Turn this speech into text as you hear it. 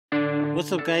What's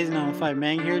up guys, Now 5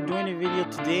 Man here doing a video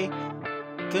today.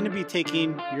 Gonna be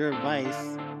taking your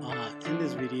advice in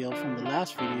this video from the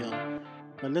last video.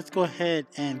 But let's go ahead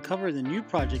and cover the new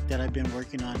project that I've been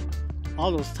working on all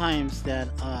those times that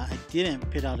I didn't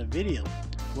put out a video.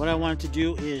 What I wanted to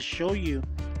do is show you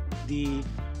the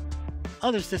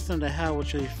other system that I have,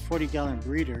 which is a 40-gallon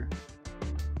breeder.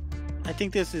 I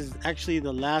think this is actually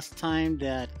the last time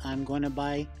that I'm going to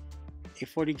buy a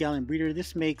 40-gallon breeder.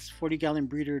 This makes 40-gallon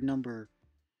breeder number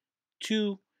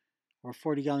 2 or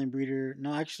 40-gallon breeder,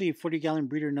 no, actually 40-gallon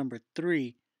breeder number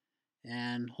 3,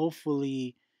 and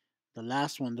hopefully the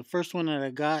last one. The first one that I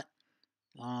got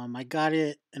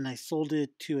it and I sold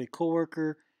it to a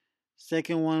coworker.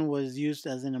 Second one was used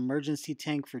as an emergency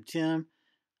tank for Tim,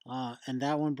 and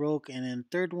that one broke. And then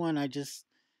third one, I just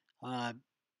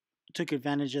took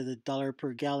advantage of the dollar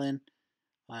per gallon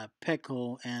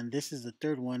Petco, and this is the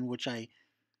third one, which I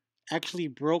actually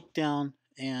broke down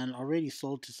and already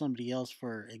sold to somebody else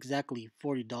for exactly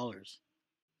 $40.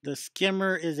 The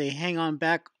skimmer is a hang-on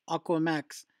back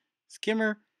Aquamax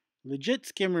skimmer. Legit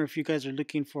skimmer if you guys are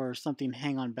looking for something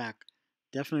hang-on back.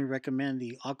 Definitely recommend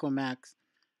the Aquamax.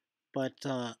 But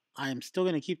I'm still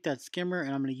going to keep that skimmer,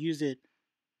 and I'm going to use it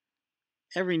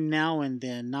every now and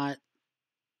then, not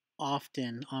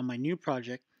often, on my new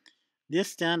project. This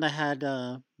stand I had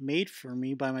made for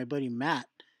me by my buddy Matt.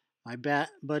 My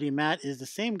buddy Matt is the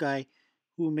same guy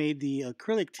who made the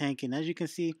acrylic tank, and as you can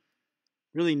see,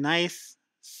 really nice,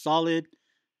 solid,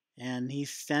 and he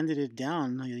sanded it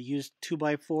down. He used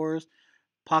 2x4s,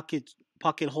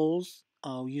 pocket holes,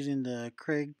 using the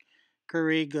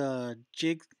Keurig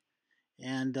jig,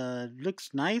 and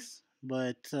looks nice,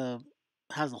 but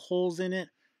has holes in it.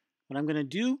 What I'm gonna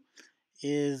do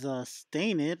is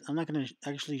stain it. I'm not gonna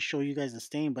actually show you guys the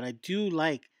stain, but I do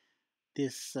like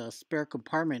this spare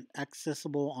compartment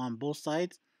accessible on both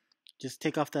sides. Just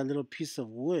take off that little piece of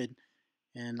wood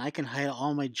and I can hide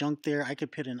all my junk there. I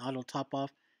could put an auto top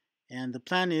off, and the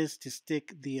plan is to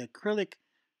stick the acrylic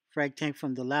frag tank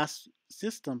from the last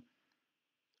system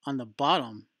on the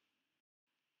bottom.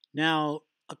 Now,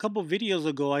 a couple videos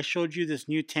ago I showed you this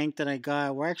new tank that I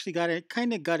got, where I actually got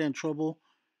in trouble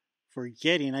for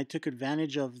getting. I took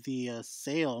advantage of the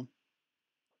sale.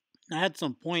 I had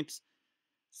some points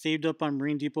saved up on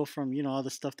Marine Depot from all the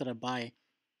stuff that I buy,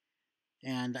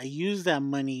 and I used that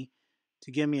money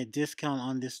to get me a discount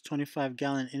on this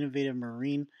 25-gallon Innovative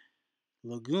Marine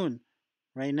Lagoon.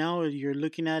 Right now, you're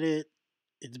looking at it,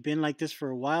 it's been like this for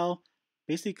a while.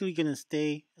 Basically gonna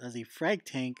stay as a frag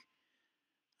tank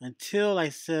until I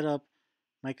set up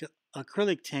my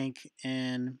acrylic tank,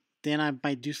 and then I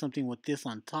might do something with this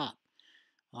on top.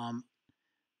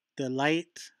 The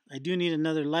light, I do need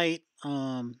another light.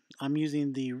 I'm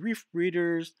using the Reef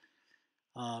Breeders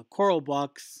Coral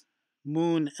Box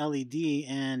Moon LED,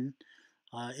 and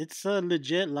it's a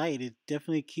legit light. It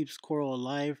definitely keeps coral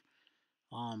alive.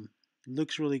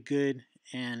 Looks really good,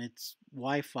 and it's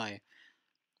Wi-Fi.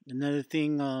 Another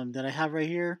thing that I have right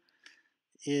here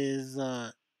is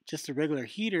just a regular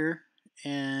heater,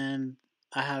 and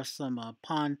I have some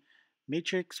Pond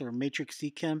Matrix or Matrix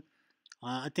C-Chem.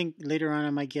 I think later on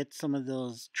I might get some of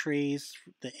those trays,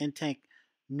 the in-tank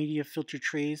media filter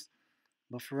trays.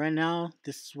 But for right now,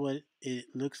 this is what it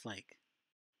looks like.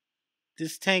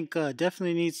 This tank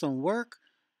definitely needs some work,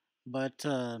 but it's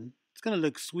going to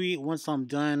look sweet once I'm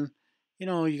done.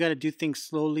 You got to do things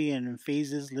slowly and in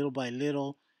phases, little by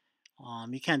little.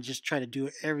 You can't just try to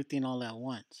do everything all at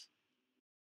once.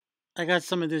 I got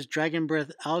some of this dragon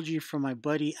breath algae from my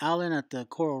buddy Alan at the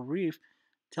Coral Reef.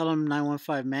 Tell him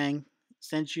 915 Man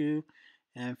sent you,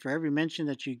 and for every mention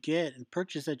that you get and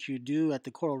purchase that you do at the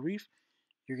Coral Reef,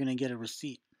 you're going to get a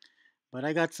receipt. But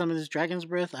I got some of this dragon's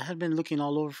breath. I had been looking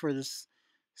all over for this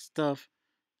stuff.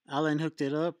 Alan hooked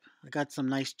it up. I got some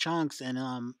nice chunks,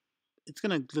 and it's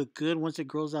going to look good once it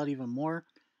grows out even more.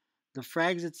 The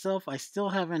frags itself, I still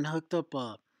haven't hooked up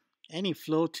any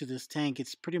flow to this tank.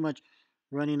 It's pretty much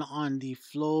running on the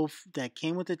flow that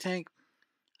came with the tank.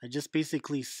 I just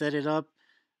basically set it up,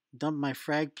 dumped my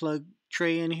frag plug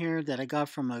tray in here that I got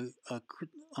from a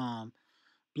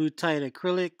Blue Tide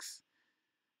Acrylics,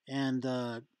 and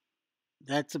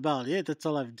that's about it. That's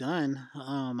all I've done.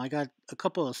 I got a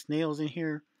couple of snails in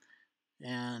here,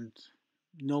 and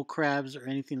no crabs or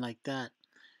anything like that.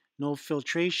 No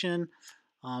filtration.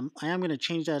 I am going to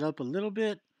change that up a little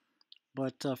bit,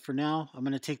 but for now, I'm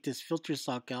going to take this filter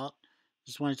sock out.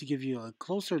 Just wanted to give you a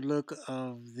closer look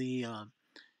of the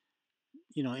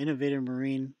Innovative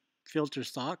Marine filter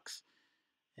socks,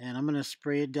 and I'm going to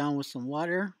spray it down with some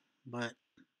water, but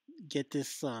get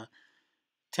this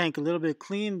tank a little bit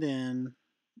cleaned, and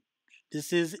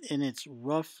this is in its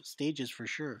rough stages for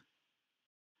sure.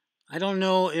 I don't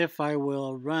know if I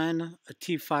will run a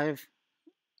T5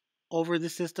 over the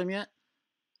system yet.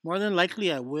 More than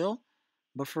likely I will,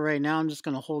 but for right now I'm just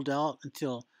going to hold out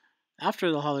until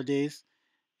after the holidays,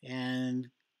 and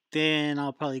then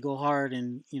I'll probably go hard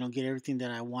and get everything that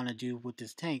I want to do with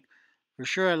this tank. For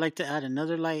sure I'd like to add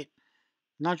another light.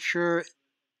 Not sure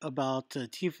about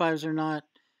T5s or not,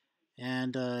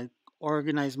 and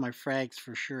organize my frags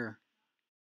for sure.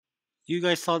 You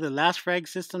guys saw the last frag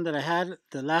system that I had,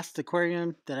 the last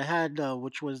aquarium that I had,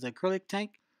 which was the acrylic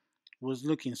tank, was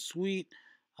looking sweet.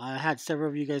 I had several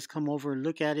of you guys come over and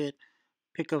look at it,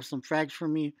 pick up some frags for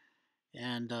me,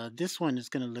 and this one is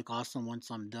going to look awesome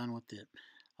once I'm done with it.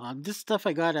 This stuff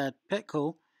I got at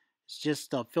Petco. It's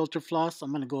just filter floss.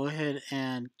 I'm going to go ahead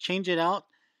and change it out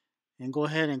and go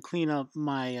ahead and clean up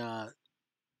my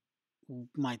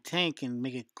tank and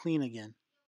make it clean again.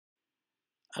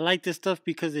 I like this stuff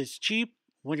because it's cheap.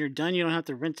 When you're done, you don't have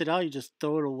to rinse it out. You just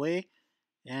throw it away.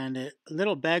 And a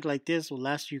little bag like this will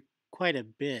last you quite a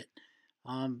bit.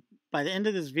 By the end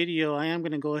of this video, I am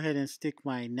going to go ahead and stick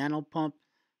my NANO pump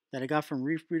that I got from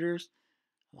Reef Breeders.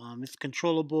 It's a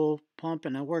controllable pump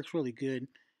and it works really good.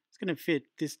 It's going to fit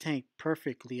this tank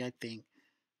perfectly, I think.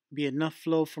 Be enough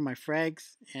flow for my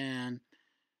frags and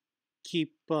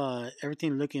keep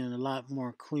everything looking a lot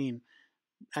more clean.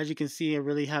 As you can see, I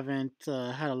really haven't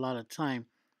had a lot of time.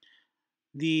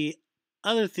 The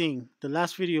other thing, the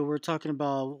last video we were talking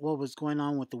about what was going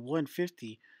on with the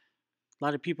 150. A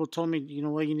lot of people told me, you know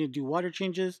what, you need to do water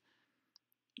changes.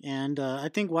 And I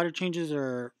think water changes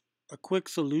are a quick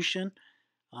solution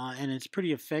and it's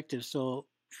pretty effective. So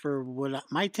for what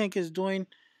my tank is doing,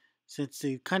 since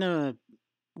it kind of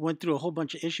went through a whole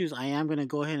bunch of issues, I am going to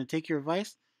go ahead and take your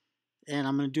advice and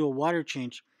I'm going to do a water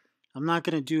change. I'm not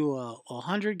going to do a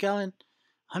 100-gallon,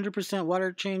 100%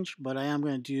 water change, but I am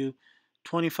going to do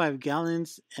 25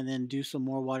 gallons and then do some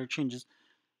more water changes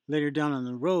later down on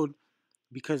the road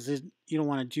because you don't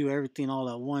want to do everything all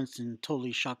at once and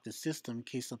totally shock the system in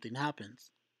case something happens.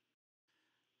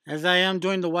 As I am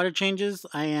doing the water changes,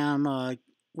 I am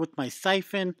with my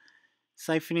siphon,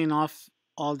 siphoning off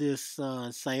all this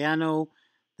cyano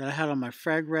that I had on my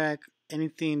frag rack,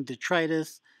 anything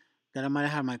detritus that I might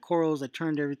have had my corals. I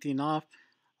turned everything off.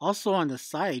 Also on the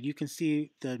side, you can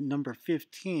see the number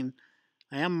 15.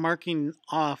 I am marking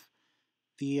off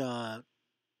the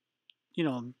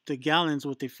the gallons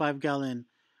with a 5-gallon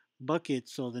bucket.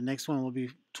 So the next one will be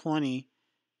 20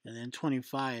 and then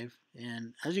 25.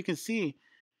 And as you can see,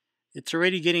 it's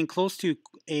already getting close to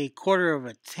a quarter of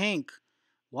a tank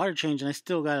water change, and I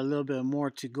still got a little bit more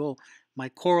to go. My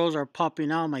corals are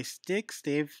popping out. My sticks,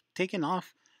 they've taken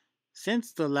off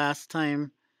since the last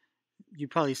time you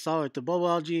probably saw it. The bubble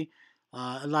algae,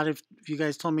 a lot of you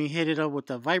guys told me hit it up with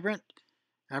the vibrant.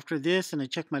 After this, and I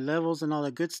check my levels and all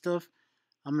that good stuff,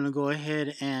 I'm going to go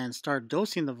ahead and start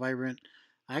dosing the vibrant.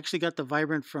 I actually got the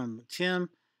vibrant from Tim,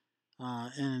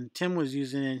 and Tim was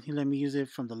using it. He let me use it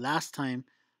from the last time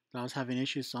that I was having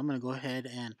issues, so I'm going to go ahead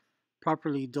and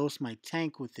properly dose my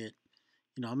tank with it.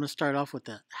 I'm going to start off with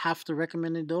half the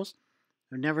recommended dose,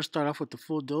 or never start off with the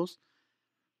full dose,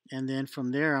 and then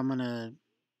from there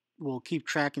we'll keep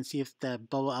track and see if that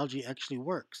bubble algae actually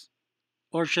works.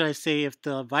 Or should I say if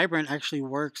the vibrant actually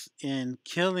works in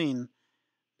killing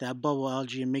that bubble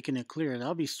algae and making it clear.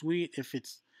 That'll be sweet if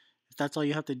that's all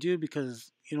you have to do,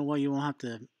 because you know what, you won't have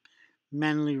to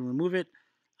manually remove it.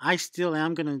 I still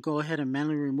am going to go ahead and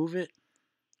manually remove it.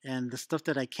 And the stuff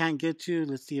that I can't get to,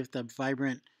 let's see if the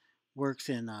vibrant works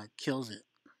and kills it.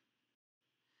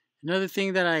 Another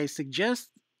thing that I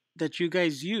suggest that you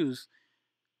guys use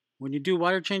when you do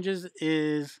water changes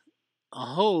is a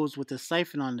hose with a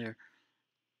siphon on there.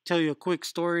 Tell you a quick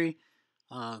story.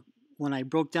 When I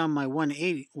broke down my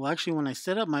 180, well, actually, when I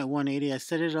set up my 180, I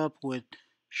set it up with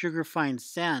sugar fine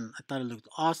sand. I thought it looked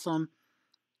awesome,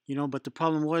 but the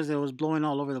problem was it was blowing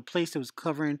all over the place. It was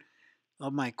covering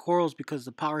up my corals because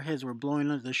the power heads were blowing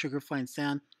under the sugar fine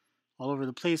sand all over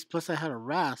the place. Plus, I had a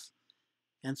wrasse.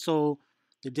 And so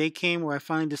the day came where I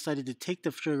finally decided to take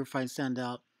the sugar fine sand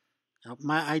out.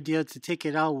 My idea to take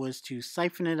it out was to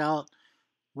siphon it out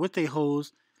with a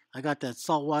hose. I got that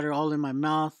salt water all in my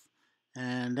mouth,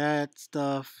 and that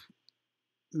stuff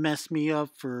messed me up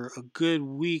for a good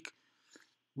week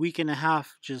and a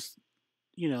half, just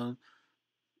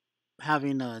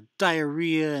having a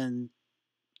diarrhea and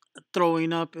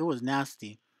throwing up. It was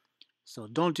nasty. So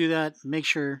don't do that. Make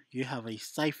sure you have a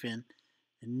siphon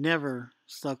and never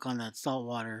suck on that salt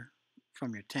water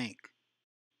from your tank.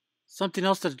 Something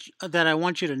else that I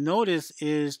want you to notice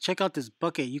is check out this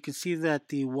bucket. You can see that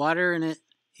the water in it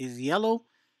is yellow.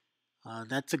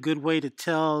 That's a good way to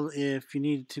tell if you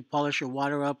need to polish your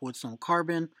water up with some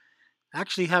carbon. I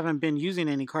actually haven't been using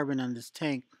any carbon on this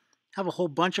tank. I have a whole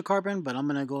bunch of carbon, but I'm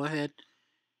going to go ahead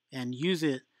and use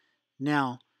it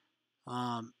now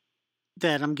um,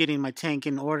 that I'm getting my tank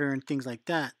in order and things like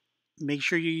that. Make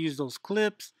sure you use those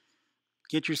clips.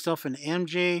 Get yourself an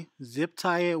MJ, zip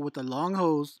tie it with a long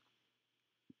hose,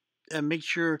 and make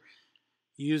sure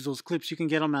you use those clips. You can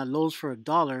get them at Lowe's for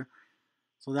 $1.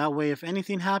 So that way, if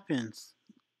anything happens,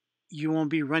 you won't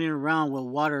be running around with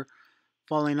water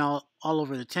falling out all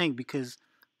over the tank, because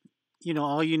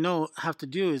all have to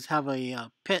do is have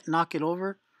a pet knock it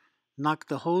over, knock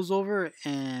the hose over,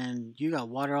 and you got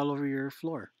water all over your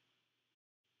floor.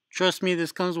 Trust me,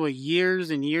 this comes with years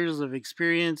and years of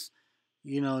experience.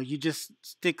 You just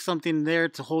stick something there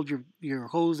to hold your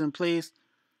hose in place,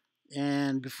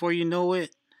 and before you know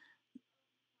it,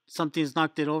 something's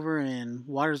knocked it over and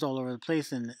water's all over the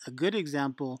place. And a good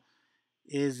example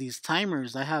is these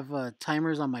timers. I have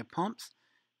timers on my pumps.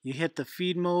 You hit the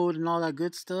feed mode and all that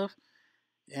good stuff,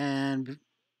 and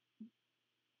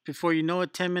before you know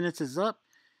it, 10 minutes is up,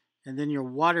 and then your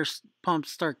water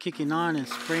pumps start kicking on and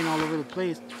spraying all over the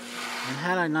place. And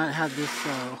had I not had this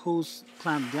hose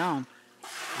clamped down,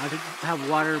 I'd have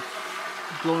water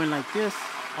blowing like this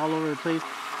all over the place.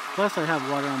 Plus, I have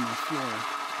water on my floor.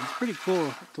 It's pretty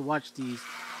cool to watch these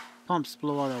pumps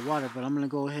blow all that water. But I'm gonna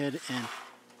go ahead and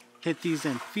hit these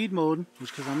in feed mode,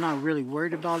 because I'm not really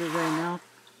worried about it right now,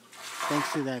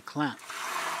 thanks to that clamp.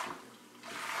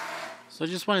 So I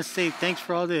just want to say thanks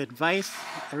for all the advice.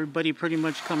 Everybody pretty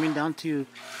much coming down to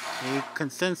a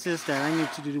consensus that I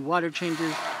need to do water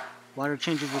changes. Water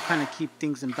changes will kind of keep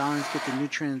things in balance, get the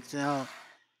nutrients out,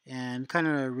 and kind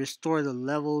of restore the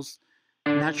levels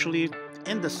naturally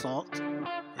in the salt.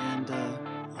 And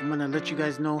I'm going to let you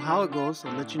guys know how it goes.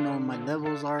 I'll let you know what my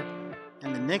levels are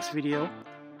in the next video.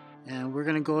 And we're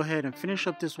going to go ahead and finish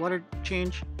up this water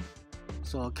change.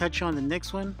 So I'll catch you on the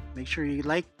next one. Make sure you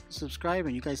like, subscribe,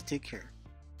 and you guys take care.